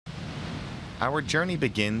Our journey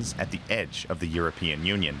begins at the edge of the European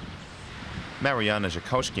Union. Mariana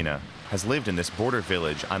Zhakoshkina has lived in this border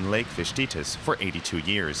village on Lake Vištitis for 82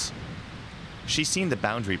 years. She's seen the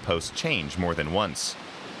boundary posts change more than once.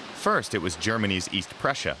 First, it was Germany's East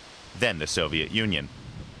Prussia, then the Soviet Union.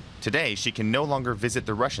 Today, she can no longer visit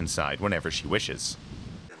the Russian side whenever she wishes.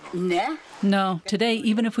 No, today,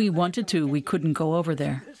 even if we wanted to, we couldn't go over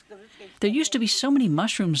there. There used to be so many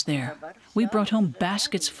mushrooms there. We brought home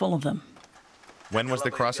baskets full of them. When was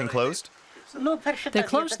the crossing closed? They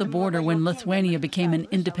closed the border when Lithuania became an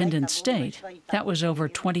independent state. That was over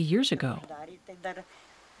 20 years ago.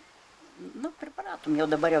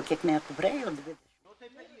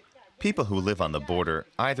 People who live on the border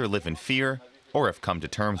either live in fear or have come to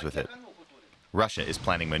terms with it. Russia is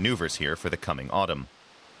planning maneuvers here for the coming autumn.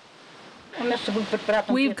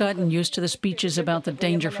 We've gotten used to the speeches about the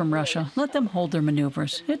danger from Russia. Let them hold their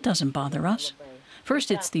maneuvers. It doesn't bother us.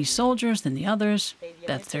 First it's these soldiers, then the others.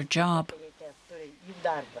 That's their job.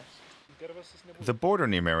 The border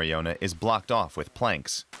near Mariona is blocked off with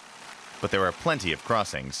planks. But there are plenty of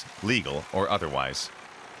crossings, legal or otherwise.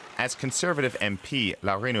 As Conservative MP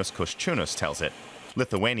Laurinus Koščiūnas tells it,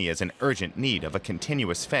 Lithuania is in urgent need of a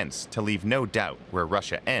continuous fence to leave no doubt where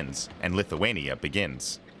Russia ends and Lithuania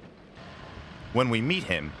begins. When we meet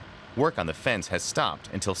him, work on the fence has stopped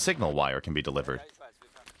until signal wire can be delivered.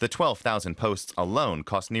 The 12,000 posts alone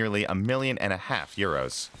cost nearly €1.5 million.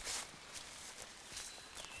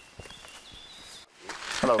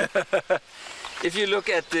 Hello. If you look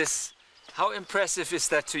at this, how impressive is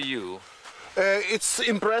that to you? It's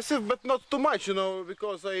impressive, but not too much, you know,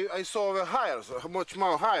 because I saw the higher, much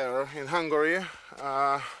more higher in Hungary.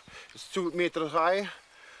 It's 2 meters high.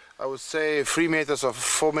 I would say 3 meters or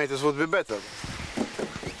 4 meters would be better.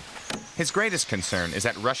 His greatest concern is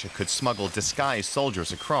that Russia could smuggle disguised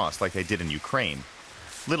soldiers across like they did in Ukraine.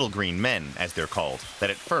 Little green men, as they're called,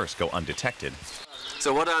 that at first go undetected.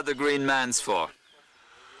 So what are the green mans for?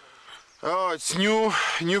 Oh, it's new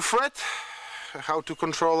threat. How to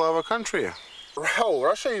control our country. Oh,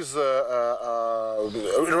 Russia is a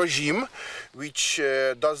regime which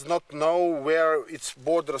does not know where its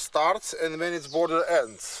border starts and when its border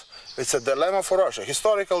ends. It's a dilemma for Russia,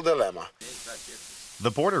 historical dilemma. The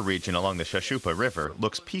border region along the Shashupa River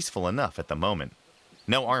looks peaceful enough at the moment.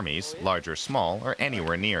 No armies, large or small, are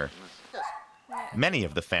anywhere near. Many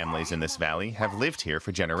of the families in this valley have lived here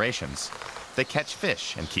for generations. They catch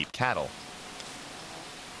fish and keep cattle.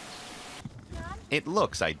 It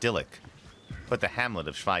looks idyllic, but the hamlet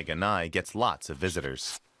of Švaiganai gets lots of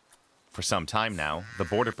visitors. For some time now, the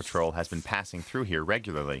Border Patrol has been passing through here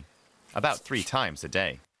regularly, about 3 times a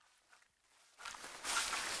day.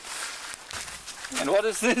 And what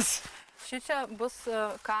is this?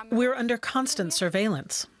 We're under constant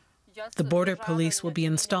surveillance. The border police will be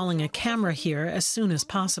installing a camera here as soon as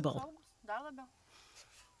possible.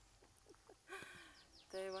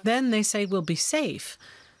 Then they say we'll be safe,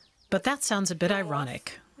 but that sounds a bit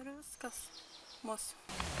ironic.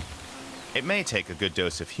 It may take a good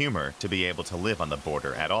dose of humor to be able to live on the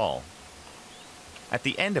border at all. At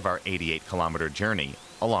the end of our 88-kilometer journey,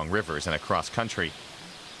 along rivers and across country,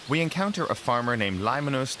 we encounter a farmer named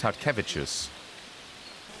Laimonus Tautkevičius.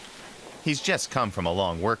 He's just come from a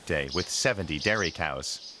long workday with 70 dairy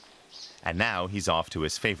cows. And now he's off to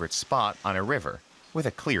his favorite spot on a river with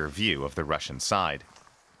a clear view of the Russian side.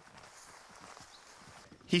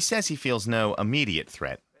 He says he feels no immediate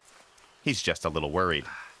threat. He's just a little worried.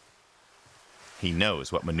 He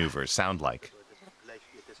knows what maneuvers sound like.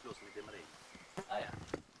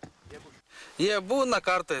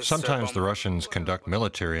 Sometimes the Russians conduct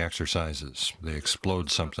military exercises. They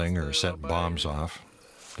explode something or set bombs off.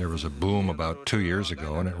 There was a boom about 2 years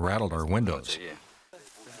ago and it rattled our windows.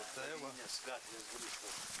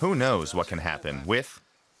 Who knows what can happen with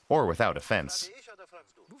or without a fence?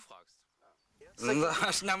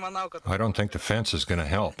 I don't think the fence is going to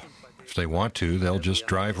help. If they want to, they'll just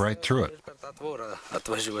drive right through it.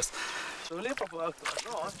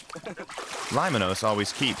 Laimonus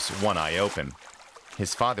always keeps one eye open.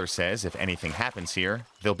 His father says if anything happens here,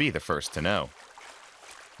 they'll be the first to know.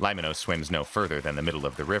 Laimonus swims no further than the middle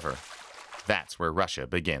of the river. That's where Russia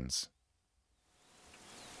begins.